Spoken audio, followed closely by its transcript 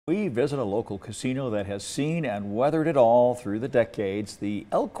We visit a local casino that has seen and weathered it all through the decades. The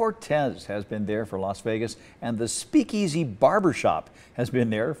El Cortez has been there for Las Vegas, and the Speakeasy Barbershop has been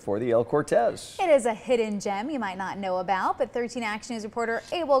there for the El Cortez. It is a hidden gem you might not know about, but 13 Action News reporter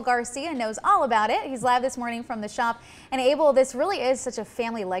Abel Garcia knows all about it. He's live this morning from the shop. And Abel, this really is such a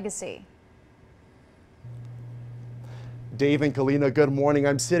family legacy. Dave and Kalina, good morning.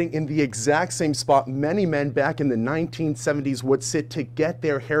 I'm sitting in the exact same spot many men back in the 1970s would sit to get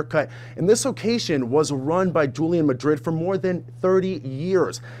their haircut. And this location was run by Julian Madrid for more than 30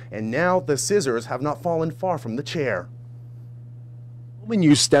 years. And now the scissors have not fallen far from the chair. When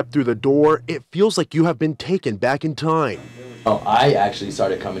you step through the door, it feels like you have been taken back in time. Oh, I actually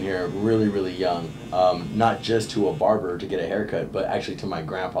started coming here really young, not just to a barber to get a haircut, but actually to my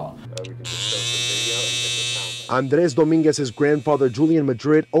grandpa. Andres Dominguez's grandfather, Julian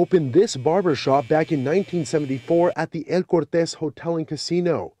Madrid, opened this barbershop back in 1974 at the El Cortez Hotel and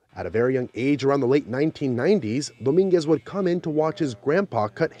Casino. At a very young age, around the late 1990s, Dominguez would come in to watch his grandpa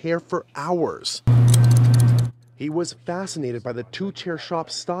cut hair for hours. He was fascinated by the two-chair shop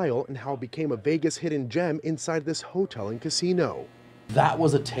style and how it became a Vegas hidden gem inside this hotel and casino. That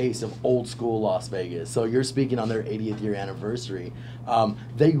was a taste of old school Las Vegas. So you're speaking on their 80th year anniversary.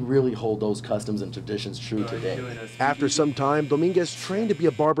 They really hold those customs and traditions true today. After some time, Dominguez trained to be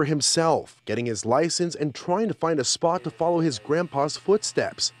a barber himself, getting his license and trying to find a spot to follow his grandpa's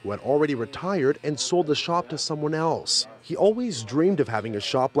footsteps, who had already retired and sold the shop to someone else. He always dreamed of having a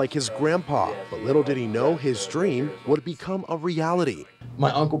shop like his grandpa, but little did he know his dream would become a reality.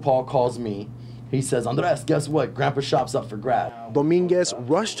 My Uncle Paul calls me. He says, Andres, guess what? Grandpa's shop's up for grabs. Dominguez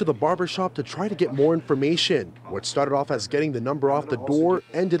rushed to the barbershop to try to get more information. What started off as getting the number off the door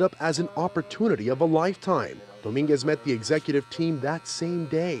ended up as an opportunity of a lifetime. Dominguez met the executive team that same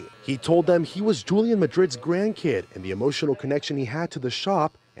day. He told them he was Julian Madrid's grandkid and the emotional connection he had to the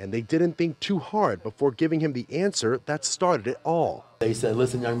shop, and they didn't think too hard before giving him the answer that started it all. They said,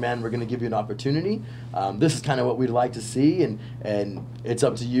 listen, young man, we're going to give you an opportunity. This is kind of what we'd like to see, and it's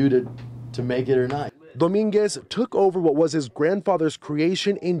up to you to make it or not. Dominguez took over what was his grandfather's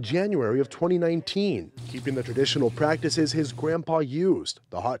creation in January of 2019, keeping the traditional practices his grandpa used: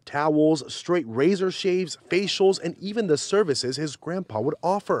 the hot towels, straight razor shaves, facials, and even the services his grandpa would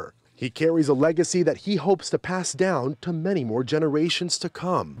offer. He carries a legacy that he hopes to pass down to many more generations to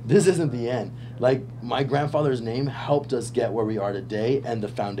come. This isn't the end. Like, my grandfather's name helped us get where we are today and the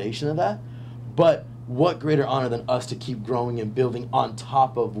foundation of that, but what greater honor than us to keep growing and building on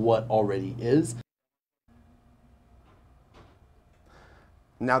top of what already is.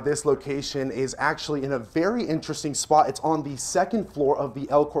 Now, this location is actually in a very interesting spot. It's on the second floor of the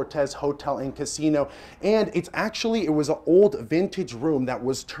El Cortez Hotel and Casino, and it was an old vintage room that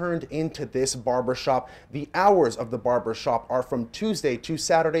was turned into this barbershop. The hours of the barbershop are from Tuesday to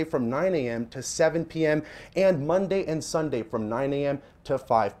Saturday from 9 a.m. to 7 p.m. and Monday and Sunday from 9 a.m. to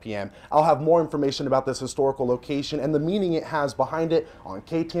 5 p.m. I'll have more information about this historical location and the meaning it has behind it on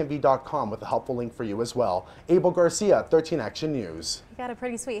KTMV.com with a helpful link for you as well. Abel Garcia, 13 Action News. You got a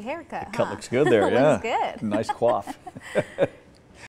pretty sweet haircut, huh? Cut looks good there, yeah. Looks good. Nice coif.